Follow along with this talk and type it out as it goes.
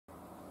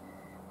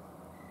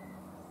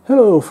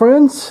Hello,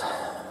 friends.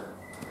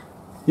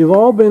 You've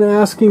all been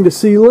asking to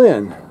see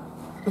Lynn.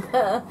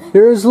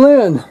 Here's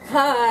Lynn.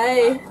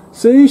 Hi.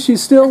 See,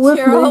 she's still with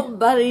That's me. your old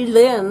buddy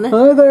Lynn.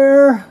 Hi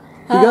there.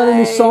 You got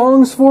any Hi.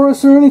 songs for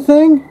us or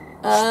anything?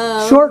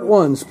 Short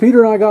ones.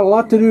 Peter and I got a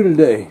lot to do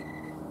today.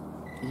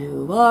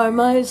 You are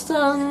my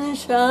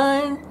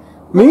sunshine.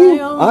 Me?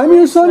 my I'm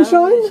your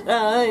sunshine?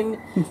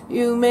 sunshine.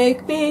 You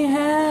make me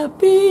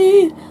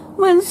happy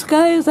when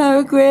skies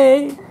are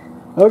gray.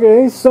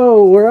 Okay,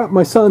 so we're at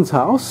my son's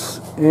house,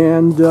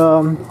 and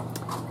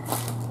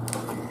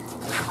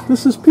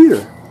this is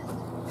Peter.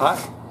 Hi,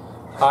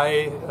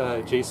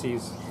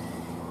 JC's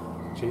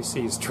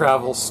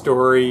Travel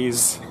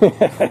Stories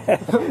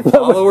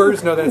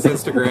followers. No, that's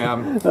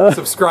Instagram.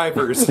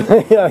 Subscribers.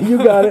 Yeah, you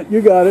got it,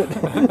 you got it.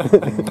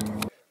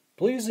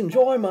 Please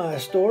enjoy my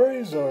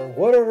stories or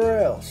whatever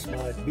else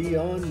might be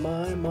on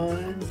my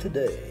mind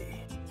today.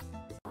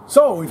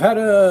 So, we've had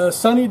a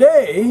sunny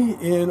day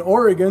in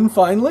Oregon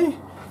finally.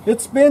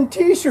 It's been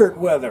t-shirt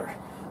weather,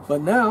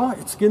 but now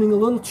it's getting a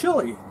little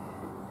chilly.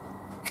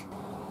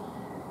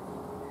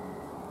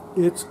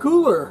 It's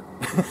cooler.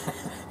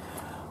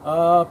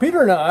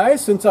 Peter and I,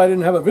 since I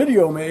didn't have a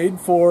video made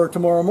for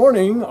tomorrow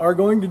morning, are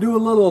going to do a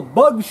little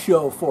bug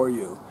show for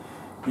you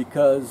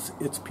because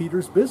it's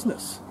Peter's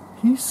business.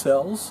 He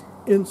sells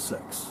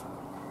insects.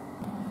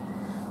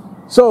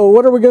 So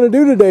what are we going to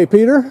do today,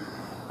 Peter?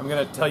 I'm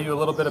going to tell you a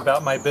little bit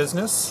about my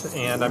business,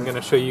 and I'm going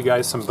to show you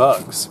guys some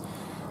bugs.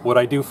 What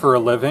I do for a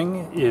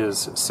living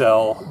is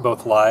sell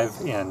both live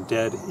and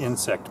dead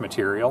insect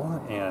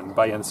material, and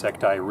by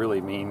insect I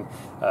really mean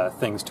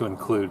things to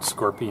include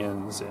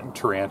scorpions and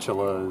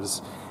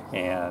tarantulas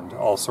and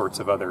all sorts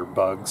of other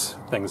bugs,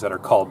 things that are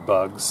called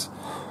bugs,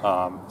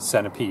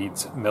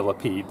 centipedes,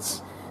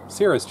 millipedes.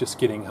 Sierra's just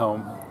getting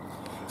home.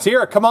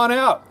 Sierra, come on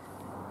out!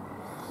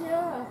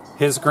 Yeah.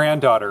 His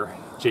granddaughter,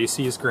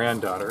 JC's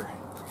granddaughter.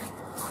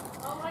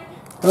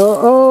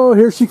 Uh-oh,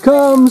 here she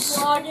comes.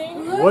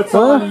 What's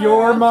on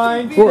your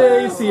mind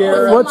today,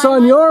 Sierra? What's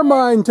on your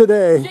mind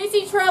today?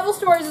 JC Travel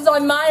Stories is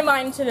on my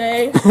mind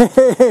today.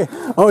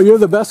 Oh, you're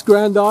the best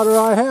granddaughter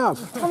I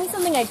have. Tell me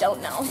something I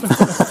don't know.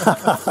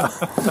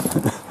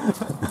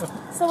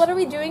 So what are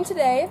we doing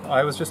today?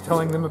 I was just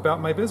telling them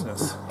about my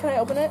business. Can I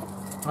open it?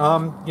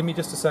 Give me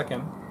just a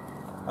second.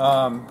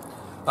 I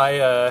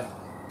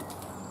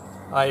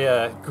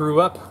grew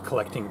up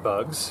collecting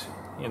bugs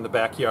in the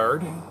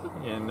backyard,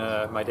 in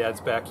my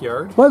dad's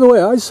backyard. By the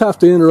way, I just have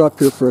to interrupt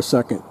here for a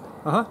second.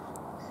 Uh-huh.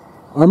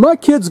 Are my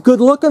kids good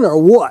looking or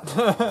what?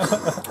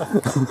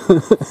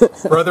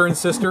 Brother and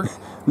sister?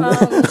 You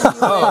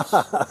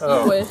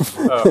wish.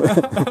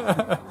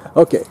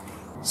 Okay.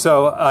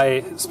 So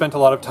I spent a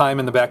lot of time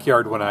in the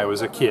backyard when I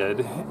was a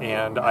kid,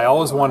 and I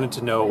always wanted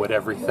to know what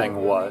everything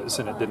was,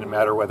 and it didn't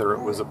matter whether it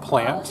was a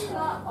plant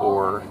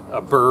or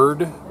a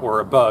bird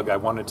or a bug. I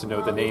wanted to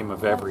know the name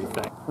of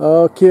everything.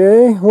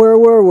 Okay, where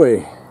were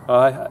we?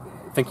 I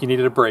think you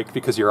needed a break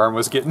because your arm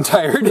was getting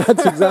tired.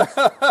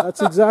 That's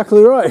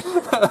exactly right.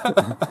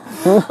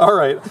 All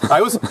right,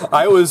 I was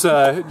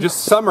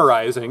just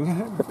summarizing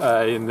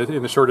in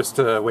the shortest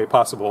way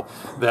possible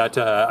that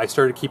I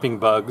started keeping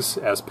bugs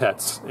as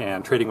pets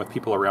and trading with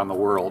people around the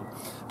world,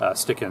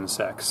 stick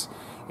insects.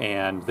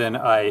 And then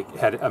I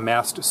had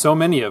amassed so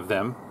many of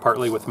them,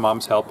 partly with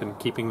Mom's help in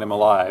keeping them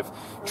alive,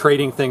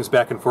 trading things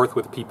back and forth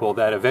with people,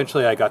 that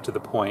eventually I got to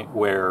the point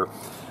where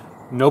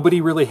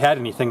nobody really had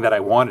anything that I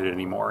wanted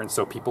anymore, and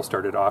so people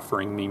started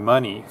offering me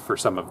money for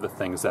some of the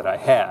things that I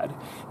had.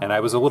 And I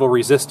was a little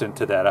resistant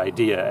to that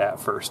idea at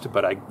first,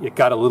 but it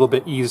got a little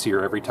bit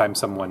easier every time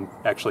someone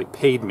actually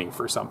paid me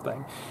for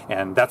something.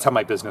 And that's how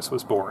my business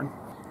was born.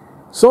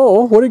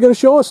 So, what are you going to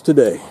show us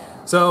today?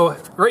 So,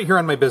 right here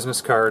on my business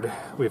card,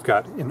 we've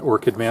got an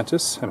orchid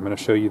mantis, and I'm going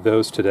to show you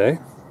those today.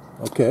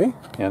 Okay.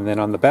 And then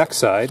on the back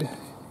side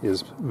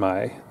is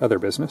my other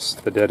business,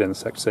 the dead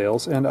insect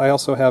sales, and I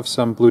also have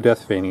some blue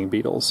death veining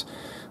beetles.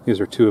 These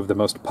are two of the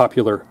most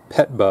popular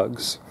pet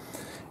bugs,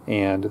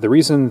 and the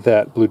reason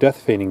that blue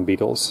death veining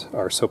beetles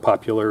are so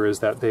popular is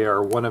that they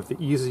are one of the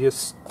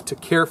easiest to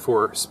care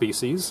for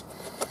species.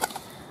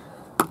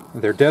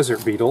 They're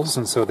desert beetles,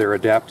 and so they're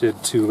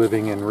adapted to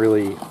living in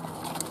really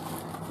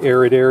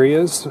arid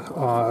areas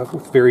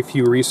with very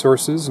few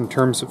resources in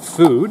terms of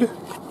food,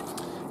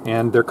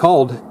 and they're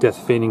called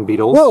death veining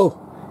beetles. Whoa!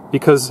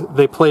 Because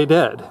they play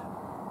dead.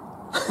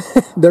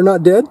 They're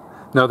not dead?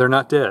 No, they're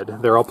not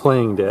dead. They're all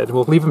playing dead.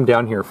 We'll leave them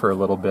down here for a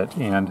little bit,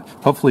 and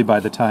hopefully by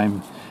the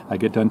time I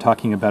get done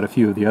talking about a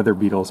few of the other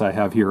beetles I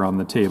have here on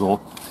the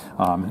table,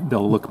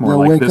 they'll look more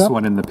like this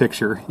one in the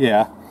picture.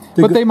 Yeah,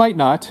 but they might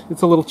not.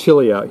 It's a little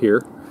chilly out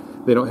here.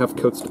 They don't have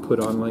coats to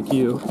put on like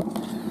you.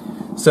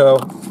 So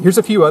here's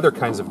a few other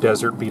kinds of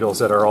desert beetles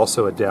that are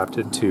also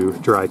adapted to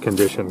dry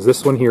conditions.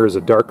 This one here is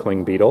a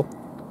darkling beetle.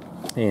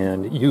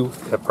 And you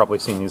have probably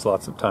seen these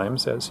lots of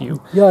times as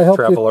you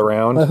travel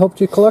around. I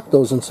helped you collect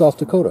those in South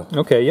Dakota.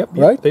 Okay, yep.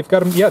 Right? They've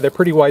got them, yeah, they're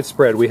pretty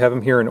widespread. We have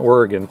them here in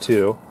Oregon,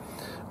 too.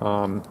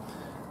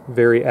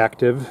 very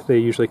active. They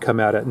usually come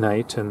out at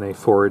night and they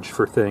forage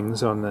for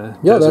things on the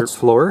desert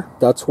floor.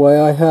 That's why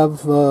I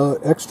have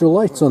extra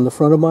lights on the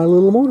front of my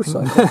little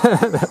motorcycle.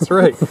 That's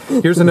right.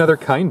 Here's another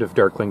kind of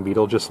darkling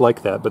beetle just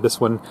like that, but this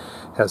one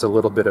has a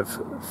little bit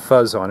of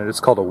fuzz on it. It's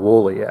called a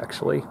woolly,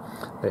 actually.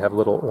 They have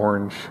little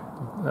orange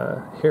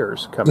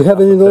hairs coming out. Do you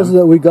have any of those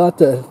that we got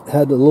that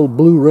had a little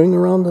blue ring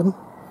around them?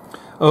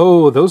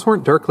 Oh, those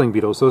weren't darkling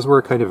beetles. Those were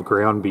a kind of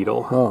ground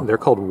beetle. Oh. They're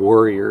called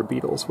warrior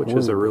beetles, which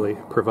is a really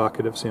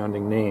provocative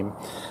sounding name.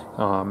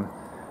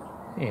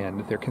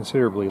 And they're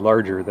considerably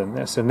larger than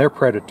this. And they're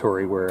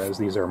predatory, whereas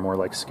these are more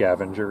like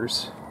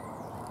scavengers.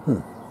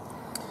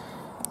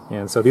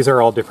 And so these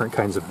are all different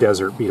kinds of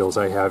desert beetles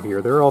I have here.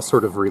 They're all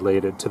sort of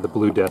related to the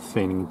blue death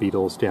feigning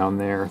beetles down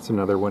there. It's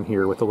another one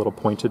here with a little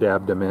pointed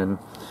abdomen.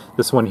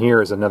 This one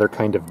here is another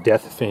kind of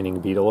death feigning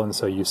beetle, and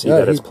so you see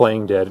that it's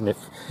playing dead. And if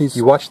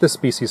you watch this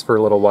species for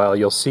a little while,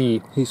 you'll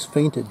see he's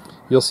fainted.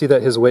 You'll see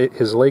that his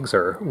legs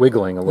are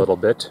wiggling a little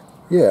bit.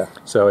 Yeah.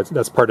 So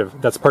that's part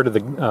of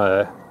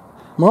the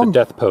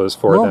death pose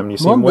for them. You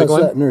see Mom him wiggling?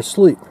 does that in her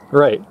sleep.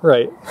 Right.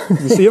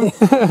 You see him?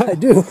 I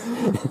do.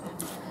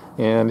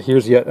 And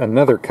here's yet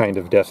another kind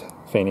of death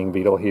feigning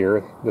beetle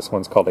here. This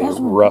one's called a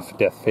rough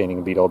death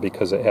feigning beetle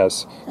because it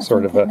has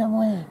sort of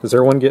a... Is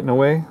there one getting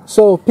away?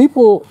 So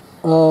people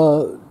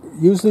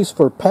use these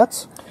for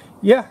pets?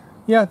 Yeah,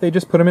 they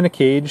just put them in a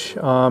cage.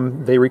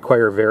 They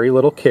require very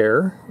little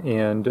care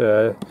and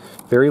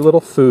very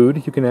little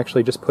food. You can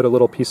actually just put a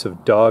little piece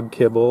of dog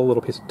kibble, a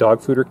little piece of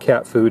dog food or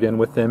cat food in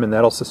with them, and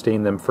that'll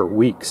sustain them for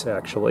weeks,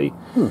 actually.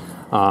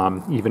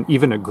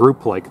 Even a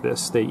group like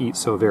this, they eat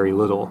so very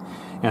little.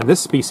 And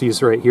this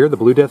species right here, the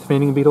blue death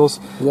feigning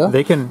beetles, they're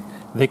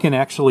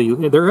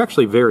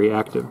actually very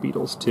active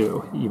beetles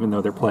too, even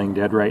though they're playing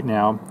dead right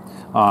now.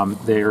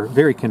 They're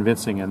very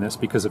convincing in this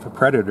because if a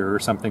predator or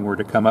something were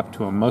to come up to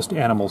them, most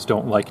animals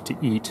don't like to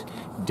eat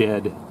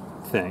dead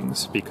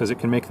things because it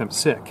can make them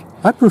sick.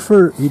 I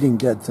prefer eating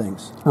dead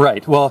things.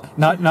 Right. Well,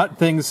 not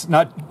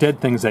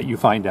dead things that you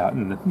find out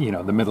in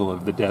the middle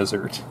of the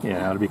desert.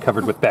 To be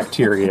covered with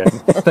bacteria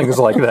and things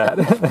like that.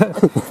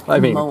 I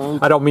mean,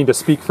 I don't mean to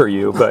speak for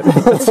you, but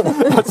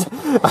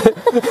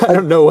I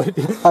don't know what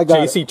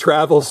JC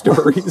Travel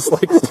Stories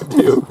likes to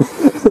do.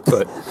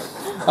 But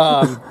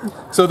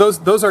so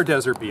those are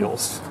desert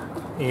beetles,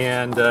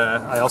 and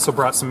I also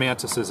brought some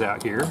mantises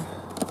out here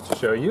to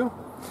show you.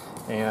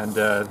 And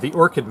the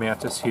orchid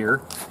mantis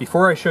here.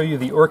 Before I show you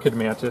the orchid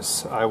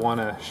mantis, I want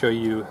to show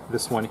you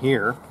this one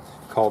here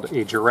called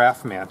a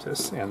giraffe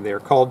mantis. And they're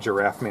called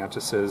giraffe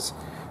mantises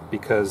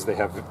because they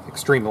have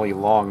extremely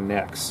long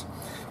necks.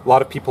 A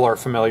lot of people are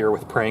familiar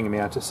with praying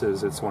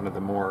mantises. It's one of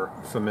the more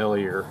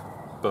familiar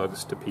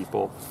bugs to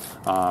people.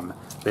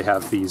 They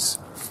have these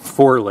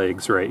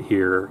forelegs right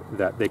here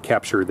that they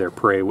capture their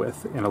prey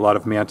with. And a lot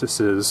of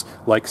mantises,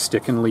 like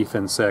stick and leaf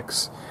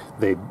insects,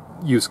 they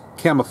use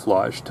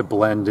camouflage to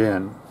blend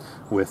in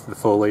with the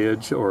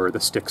foliage or the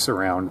sticks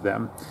around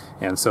them.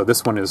 And so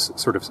this one is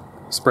sort of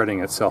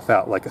spreading itself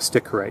out like a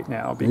stick right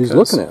now. Because he's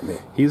looking at me.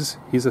 He's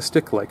a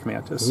stick-like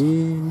mantis.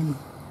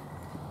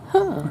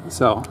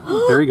 So,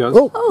 there he goes.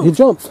 Oh, he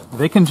jumped.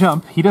 They can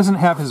jump. He doesn't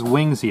have his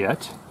wings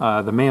yet.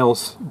 The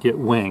males get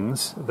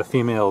wings. The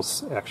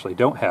females actually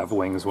don't have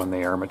wings when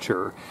they are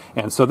mature.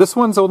 And so this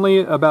one's only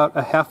about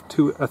a half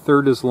to a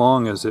third as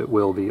long as it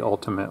will be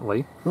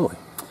ultimately. Really?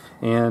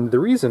 And the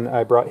reason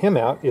I brought him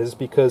out is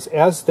because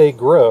as they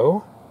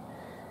grow,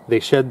 they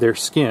shed their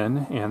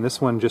skin, and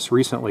this one just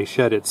recently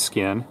shed its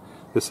skin.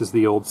 This is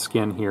the old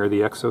skin here,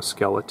 the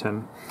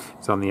exoskeleton.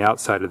 It's on the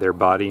outside of their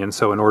body, and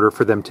so in order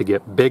for them to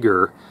get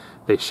bigger,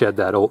 they shed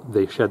that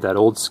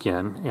old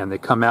skin, and they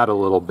come out a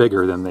little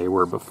bigger than they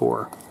were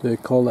before. They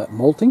call that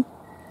molting?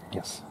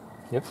 Yes.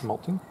 Yep,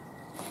 molting.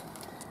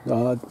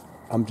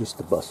 I'm just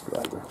the bus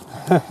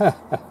driver.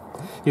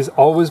 He's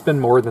always been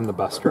more than the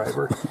bus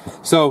driver.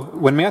 So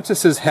when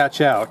mantises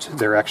hatch out,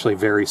 they're actually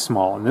very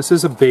small. And this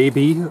is a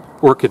baby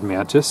orchid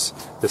mantis,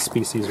 the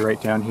species right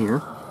down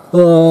here.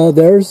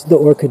 There's the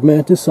orchid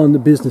mantis on the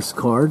business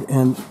card.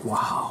 And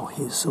wow,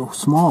 he's so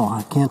small.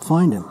 I can't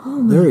find him.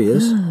 Oh, there he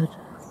is.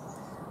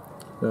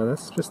 So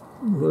that's just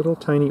a little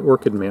tiny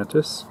orchid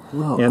mantis.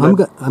 Wow, and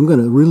I'm going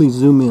to really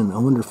zoom in. I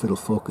wonder if it'll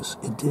focus.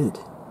 It did.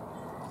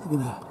 Look at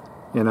that.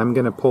 And I'm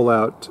going to pull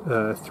out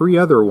 3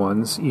 other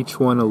ones, each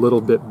one a little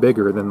bit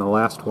bigger than the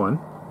last one.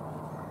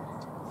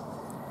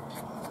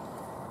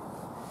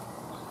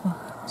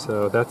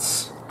 So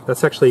that's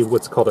actually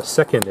what's called a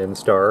second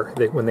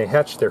instar. When they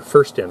hatch their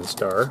first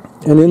instar,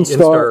 An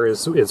instar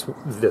is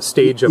the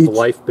stage of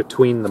life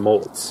between the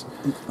molts.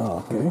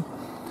 Oh, okay.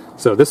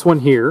 So this one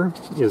here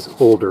is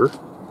older.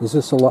 Is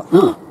this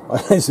alive?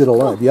 Is it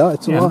alive? Yeah,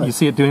 it's alive. And you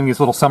see it doing these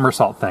little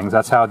somersault things.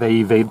 That's how they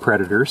evade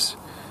predators.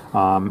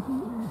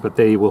 But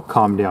they will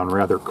calm down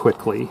rather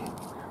quickly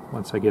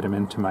once I get them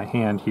into my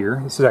hand here.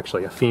 This is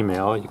actually a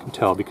female, you can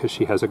tell because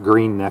she has a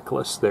green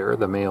necklace there.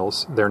 The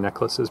males, their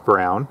necklace is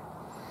brown.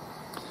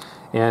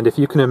 And if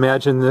you can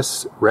imagine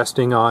this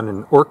resting on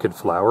an orchid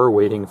flower,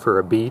 waiting for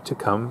a bee to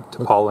come to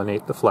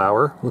pollinate the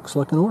flower. Looks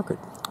like an orchid.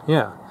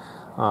 Yeah.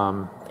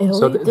 It'll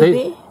eat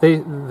the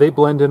bee? They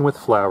blend in with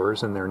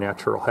flowers in their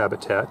natural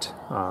habitat,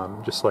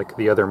 just like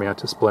the other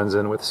mantis blends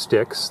in with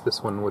sticks.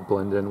 This one would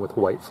blend in with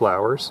white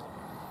flowers.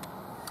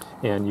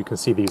 And you can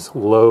see these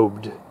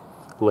lobed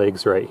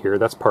legs right here.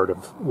 That's part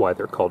of why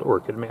they're called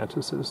orchid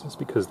mantises. It's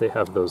because they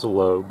have those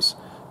lobes,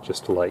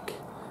 just like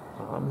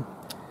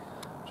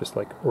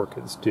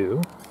orchids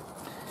do.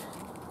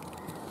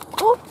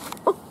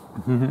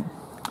 Come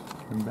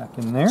back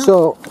in there.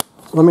 So,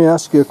 let me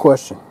ask you a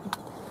question.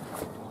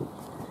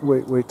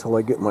 Wait till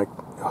I get my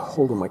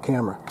hold of my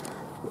camera.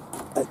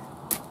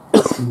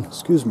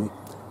 Excuse me.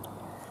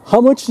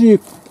 How much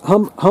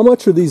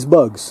are these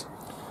bugs?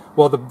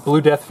 Well, the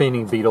blue death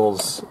feigning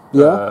beetles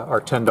are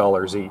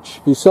 $10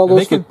 each. You sell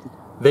those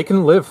they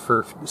can live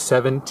for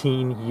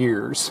 17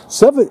 years.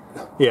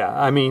 Yeah,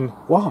 I mean,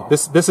 wow.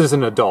 This is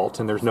an adult,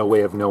 and there's no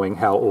way of knowing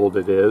how old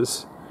it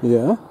is.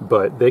 Yeah.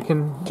 But they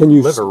can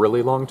live a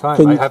really long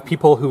time. I have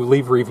people who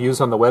leave reviews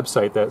on the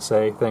website that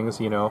say things,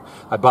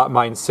 I bought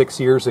mine 6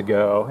 years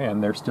ago,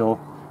 and they're still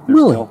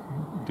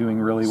doing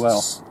really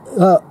well.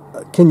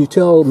 Can you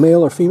tell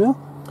male or female?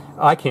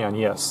 I can,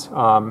 yes.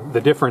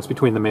 The difference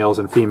between the males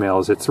and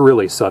females, it's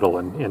really subtle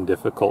and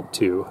difficult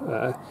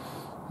to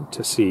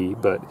see,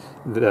 but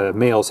the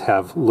males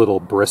have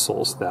little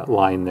bristles that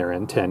line their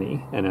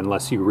antennae, and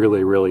unless you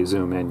really, really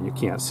zoom in, you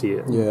can't see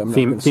it. Yeah,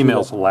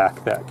 females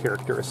lack that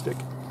characteristic.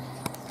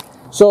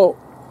 So,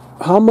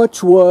 how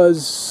much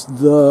was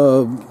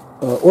the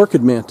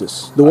orchid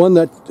mantis? The one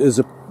that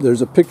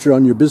there's a picture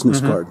on your business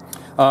card.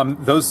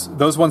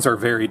 Those ones are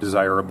very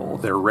desirable.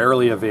 They're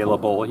rarely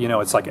available.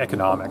 It's like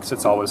economics.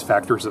 It's always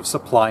factors of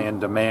supply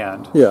and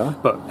demand. Yeah.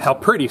 But how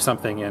pretty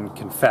something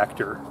can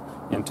factor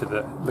into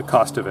the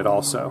cost of it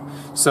also.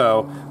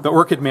 So the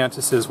orchid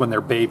mantises, when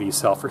they're babies,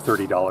 sell for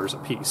 $30 a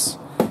piece.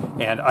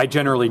 And I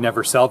generally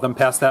never sell them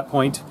past that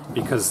point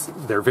because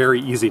they're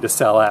very easy to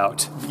sell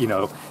out.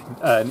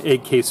 An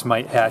egg case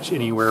might hatch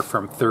anywhere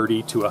from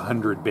 30 to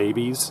 100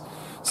 babies.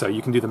 So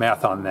you can do the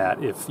math on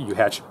that. If you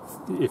hatch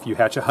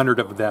 100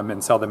 of them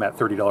and sell them at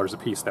 $30 a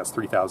piece, that's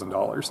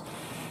 $3,000.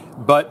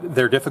 But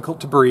they're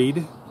difficult to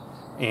breed,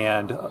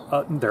 and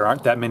there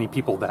aren't that many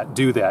people that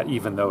do that,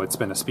 even though it's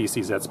been a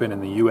species that's been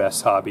in the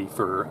U.S. hobby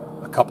for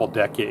a couple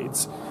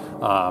decades.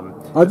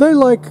 Are they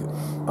like,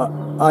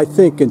 I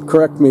think, and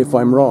correct me if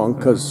I'm wrong,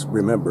 because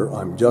remember,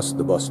 I'm just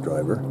the bus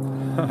driver.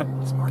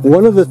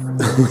 One of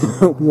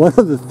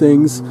the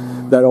things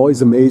that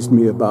always amazed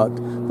me about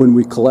when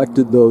we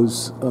collected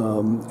those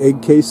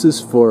egg cases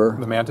for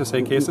the mantis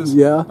egg cases,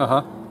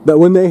 that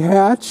when they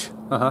hatch,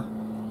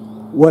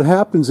 what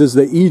happens is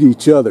they eat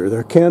each other.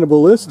 They're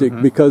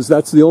cannibalistic because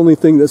that's the only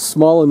thing that's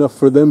small enough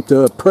for them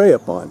to prey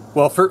upon.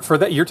 Well, for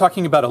that, you're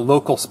talking about a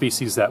local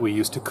species that we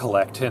used to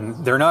collect,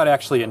 and they're not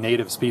actually a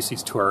native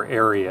species to our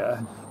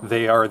area.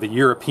 They are the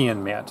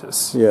European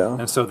mantis,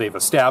 and so they've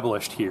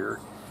established here.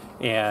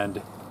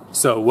 And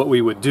so what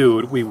we would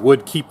do, we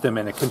would keep them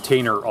in a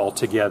container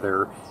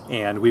altogether,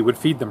 and we would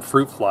feed them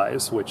fruit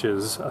flies, which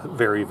is a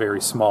very,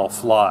 very small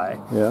fly.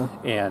 Yeah.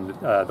 And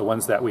the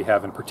ones that we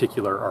have in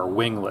particular are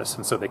wingless,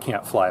 and so they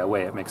can't fly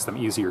away. It makes them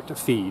easier to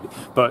feed.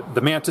 But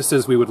the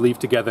mantises we would leave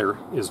together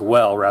as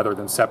well, rather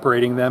than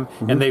separating them,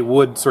 and they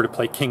would sort of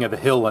play king of the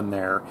hill in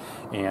there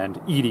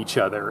and eat each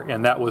other,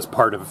 and that was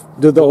part of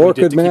Did the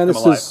orchid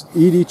mantises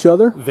eat each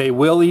other? They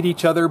will eat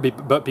each other,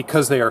 but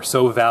because they are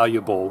so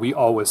valuable, we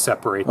always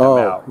separate them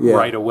out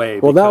right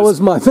away. Well, that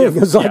was my thing.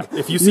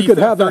 If you see a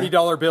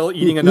 $30 bill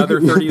eating another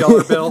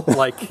 $30 bill,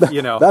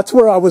 that's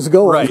where I was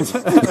going. Right.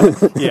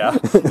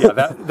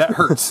 that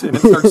hurts, and it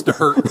starts to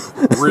hurt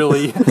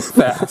really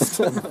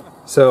fast.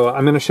 So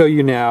I'm going to show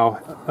you now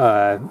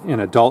an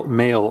adult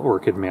male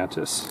orchid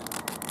mantis.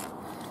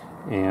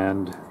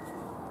 And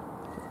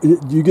do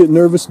you get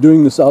nervous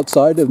doing this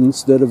outside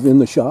instead of in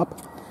the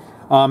shop?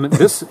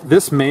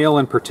 This male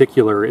in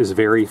particular is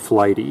very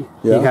flighty.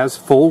 Yeah. He has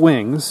full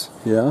wings.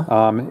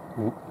 Yeah.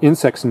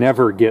 Insects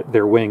never get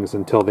their wings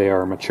until they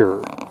are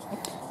mature.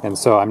 And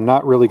so I'm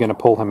not really going to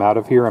pull him out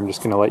of here. I'm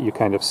just going to let you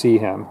kind of see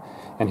him.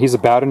 And he's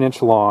about 1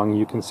 inch long.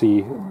 You can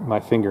see my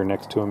finger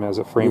next to him as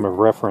a frame of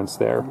reference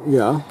there.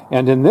 Yeah.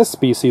 And in this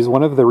species,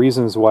 one of the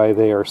reasons why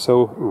they are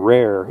so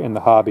rare in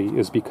the hobby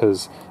is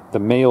because the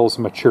males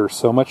mature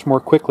so much more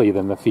quickly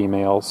than the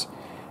females,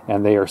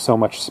 and they are so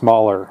much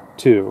smaller,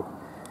 too,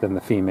 than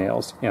the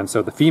females. And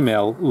so the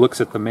female looks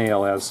at the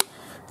male as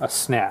a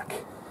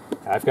snack.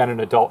 I've got an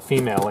adult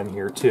female in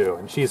here too,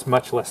 and she's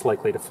much less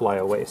likely to fly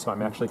away, so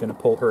I'm actually going to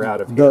pull her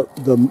out of here.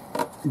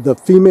 The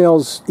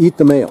females eat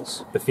the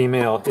males. The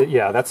female,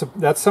 yeah,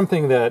 that's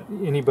something that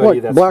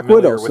anybody that's Black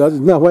familiar widows. with...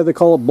 That's not why they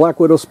call it black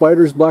widow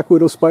spiders, black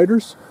widow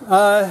spiders?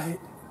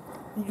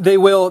 They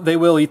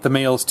will eat the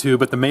males too,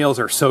 but the males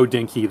are so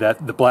dinky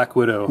that the black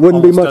widow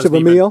wouldn't be much of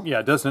a meal.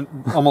 Yeah,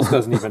 almost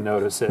doesn't even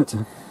notice it.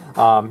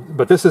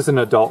 But this is an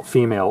adult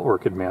female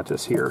orchid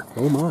mantis here.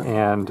 Oh my!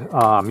 And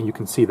you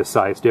can see the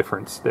size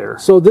difference there.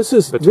 So this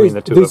is between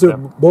the two these of are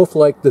them. both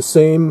like the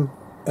same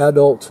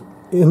adult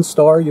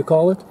instar, you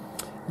call it?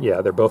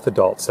 Yeah, they're both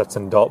adults. That's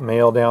an adult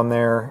male down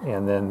there,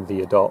 and then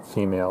the adult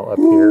female up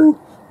here.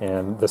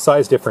 And the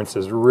size difference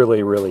is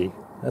really, really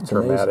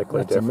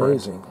dramatically different.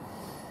 That's amazing.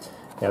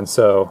 And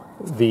so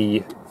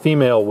the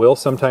female will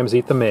sometimes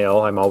eat the male.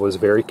 I'm always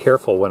very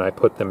careful when I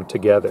put them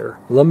together.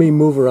 Let me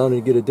move around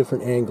and get a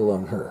different angle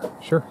on her.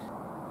 Sure.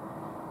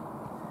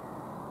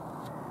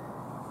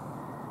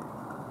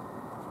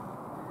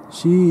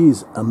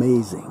 She's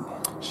amazing.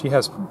 She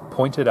has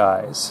pointed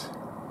eyes,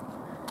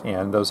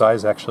 and those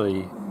eyes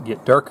actually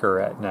get darker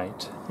at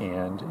night,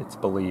 and it's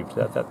believed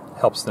that that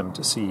helps them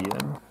to see.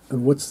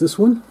 And what's this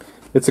one?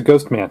 It's a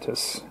ghost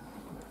mantis.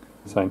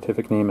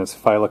 Scientific name is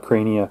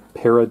Phylocrania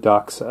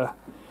paradoxa.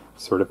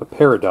 Sort of a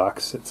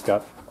paradox. It's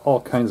got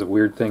all kinds of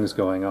weird things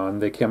going on.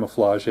 They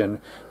camouflage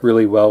in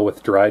really well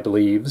with dried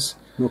leaves.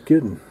 No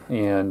kidding.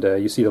 And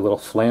you see the little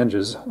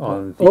flanges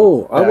on the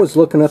I was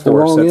looking at the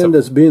wrong end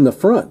as being the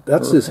front.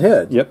 That's his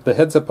head. Yep, the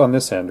head's up on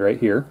this end right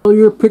here. Well,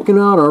 you're picking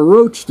out our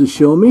roach to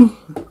show me.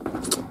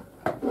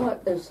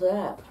 What is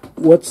that?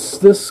 What's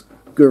this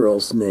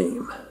girl's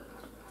name?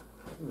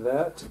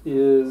 That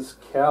is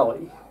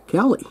Callie.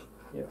 Callie.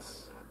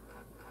 Yes.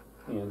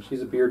 And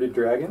she's a bearded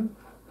dragon.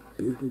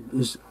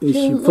 Is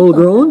she full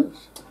grown?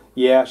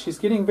 Yeah, she's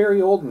getting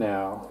very old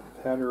now.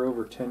 I've had her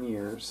over 10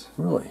 years.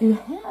 Really? You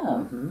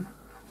have? Mm-hmm.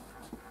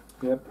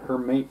 Yep, her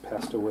mate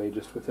passed away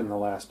just within the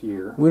last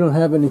year. We don't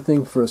have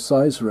anything for a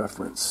size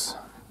reference.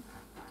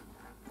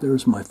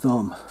 There's my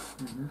thumb.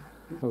 Mm-hmm.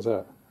 How's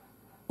that?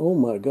 Oh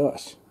my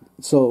gosh.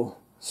 So,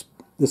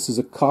 this is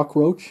a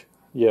cockroach?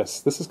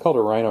 Yes, this is called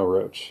a rhino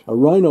roach. A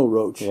rhino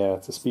roach. Yeah,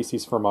 it's a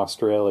species from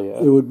Australia.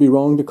 It would be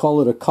wrong to call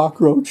it a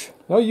cockroach.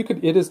 No, you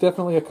could. It is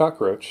definitely a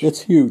cockroach.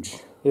 It's huge.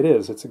 It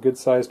is. It's a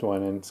good-sized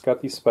one, and it's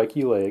got these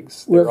spiky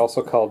legs. They're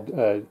also called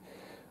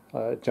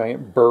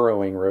giant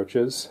burrowing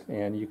roaches,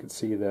 and you could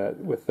see that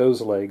with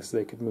those legs,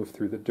 they could move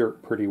through the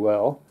dirt pretty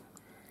well.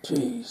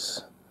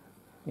 Jeez.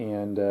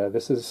 And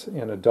this is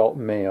an adult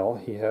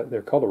male.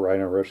 They're called a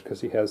rhino roach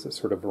because he has this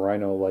sort of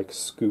rhino-like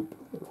scoop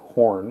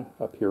horn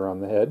up here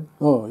on the head.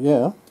 Oh,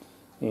 yeah.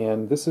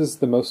 And this is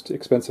the most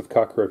expensive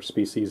cockroach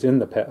species in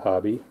the pet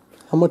hobby.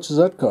 How much does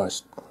that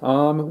cost?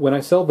 When I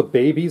sell the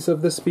babies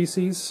of this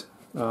species,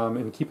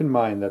 and keep in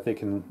mind that they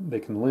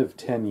can live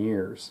 10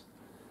 years.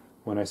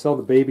 When I sell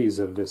the babies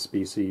of this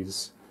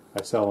species,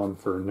 I sell them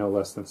for no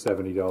less than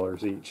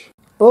 $70 each.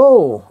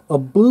 Oh, a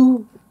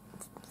blue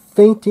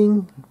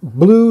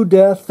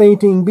death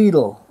fainting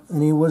beetle.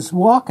 And he was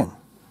walking.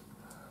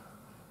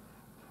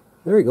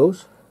 There he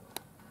goes.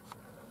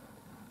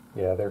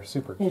 Yeah, they're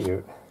super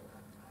cute.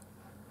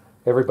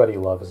 Everybody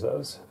loves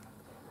those.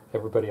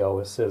 Everybody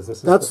always says this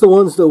is... That's the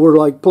ones that were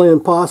like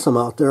playing possum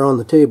out there on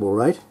the table,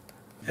 right?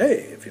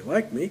 Hey, if you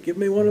like me, give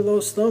me one of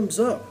those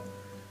thumbs up.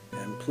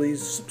 And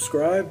please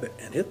subscribe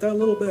and hit that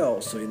little bell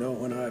so you know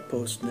when I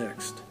post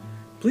next.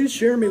 Please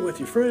share me with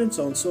your friends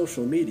on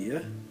social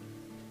media.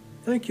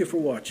 Thank you for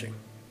watching.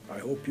 I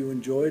hope you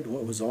enjoyed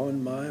what was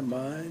on my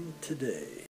mind today.